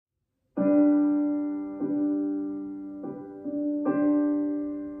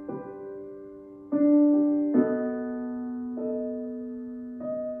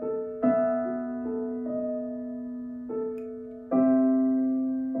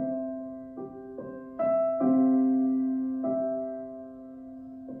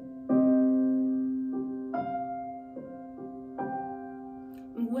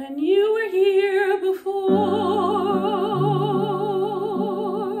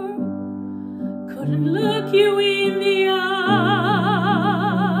look you in the eye,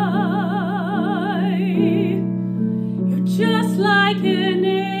 you're just like an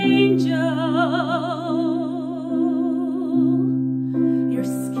angel. Your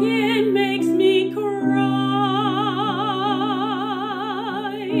skin makes me cry.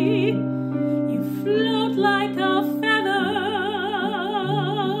 You float like a feather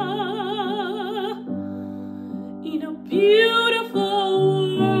in a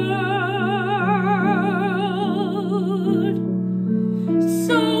beautiful world,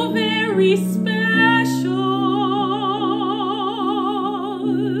 so very special.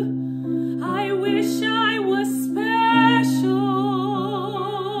 I wish I was special,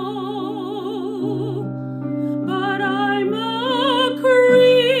 but I'm a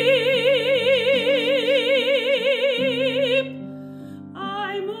creep.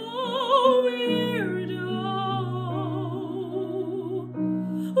 I'm a weirdo.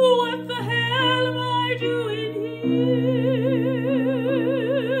 What the hell am I doing here?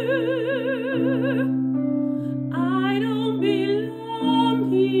 I don't belong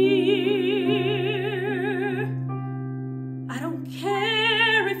here. I don't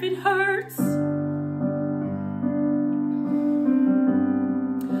care if it hurts.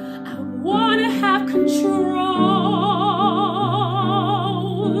 I wanna have control.